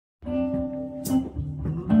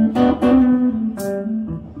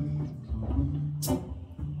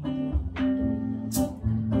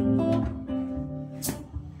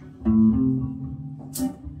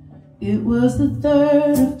'Twas the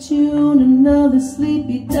 3rd of June, another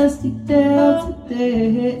sleepy, dusty Delta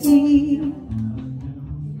day.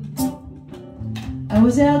 I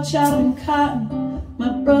was out chopping cotton, my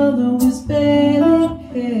brother was baling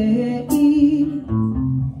hay.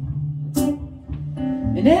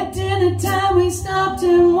 And at dinner time we stopped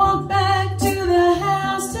and walked back to the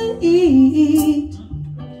house to eat.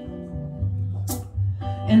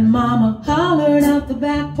 And Mama hollered out the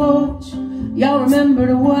back porch, y'all remember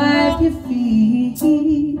to wipe your feet.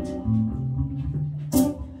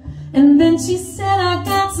 And then she said, I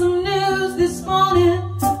got some news this morning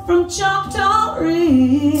from Choctaw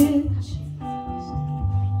Ridge.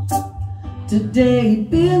 Today,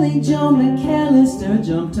 Billie Joe McAllister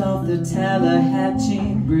jumped off the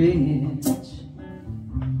Tallahatchie Bridge.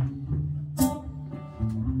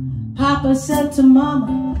 Papa said to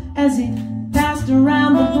Mama as he passed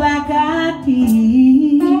around the black-eyed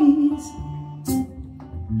peas,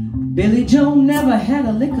 Billie Joe never had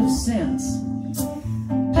a lick of sense.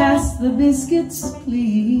 Pass the biscuits,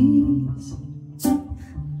 please.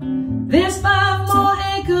 There's 5 more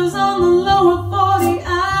acres on the lower 40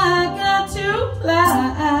 I got to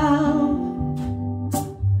plow.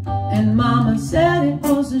 And Mama said it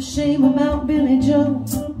was a shame about Billie Joe.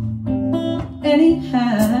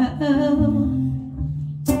 Anyhow,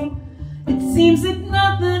 it seems that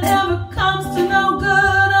nothing ever comes to no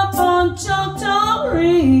good up on Choctaw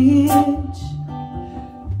Ridge.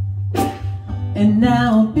 And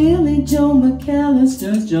now Billie Joe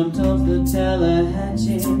McAllister's jumped off the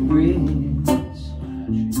Tallahatchie Bridge.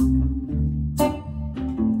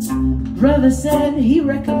 Brother said he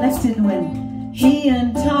recollected when he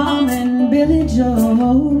and Tom and Billie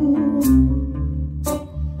Joe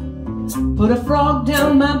put a frog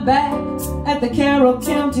down my back at the Carroll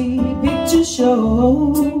County Picture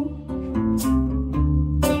Show.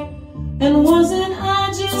 And wasn't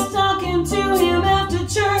I just talking to him after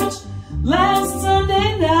church last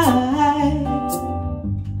Sunday night?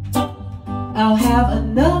 I'll have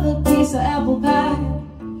another piece of apple pie.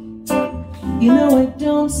 You know it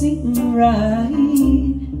don't seem right.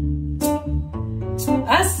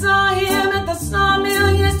 I saw him at the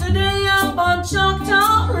sawmill yesterday up on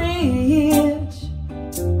Choctaw Ridge.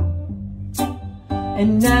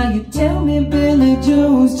 And now you tell me Billie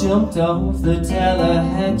Joe's jumped off the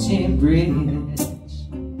Tallahatchie Bridge.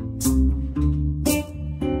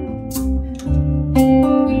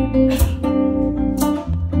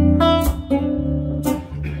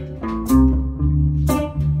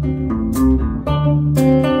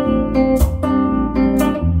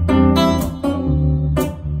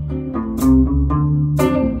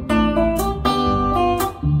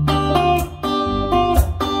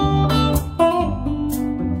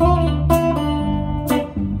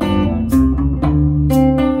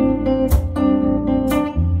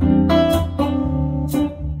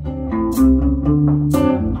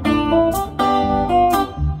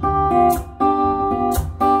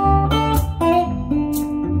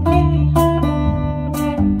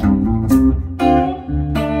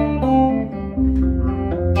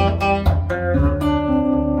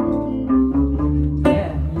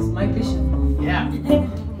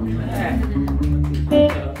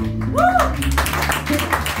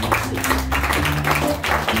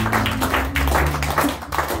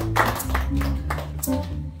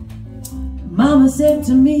 Mama said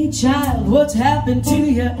to me, child, what's happened to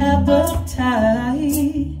your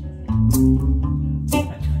appetite?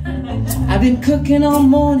 I've been cooking all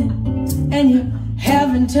morning and you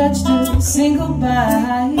haven't touched a single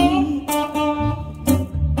bite.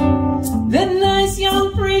 The nice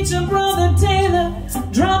young preacher, Brother Taylor,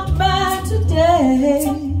 dropped by today.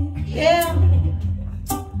 Yeah,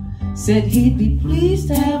 said he'd be pleased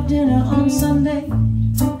to have dinner on Sunday.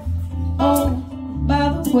 Oh, by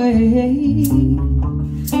the way,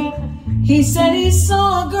 he said he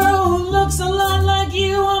saw a girl who looks a lot like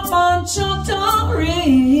you up on Choctaw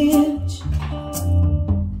Ridge.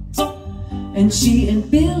 And she and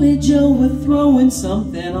Billie Joe were throwing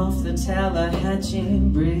something off the Tallahatchie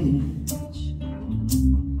Bridge.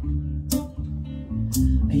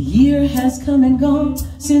 A year has come and gone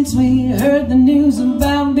since we heard the news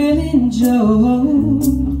about Billie Joe.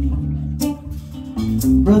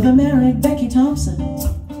 Brother married Becky Thompson.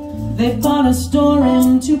 They bought a store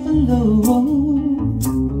in Tupelo.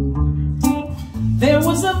 There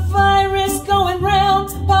was a virus going round.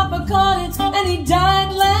 Papa caught it and he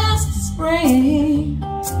died last spring.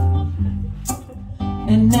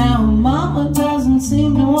 And now Mama doesn't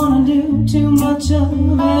seem to want to do too much of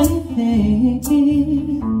anything.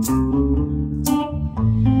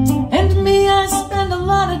 And me, I spend a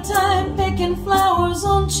lot of time picking flowers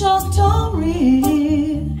on Choctaw Ridge.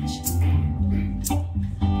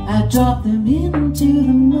 I dropped them into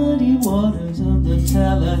the muddy waters of the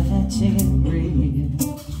Tallahatchie Bridge.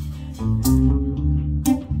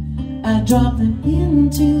 I dropped them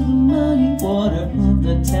into the muddy water of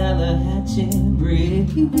the Tallahatchie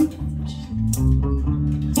Bridge.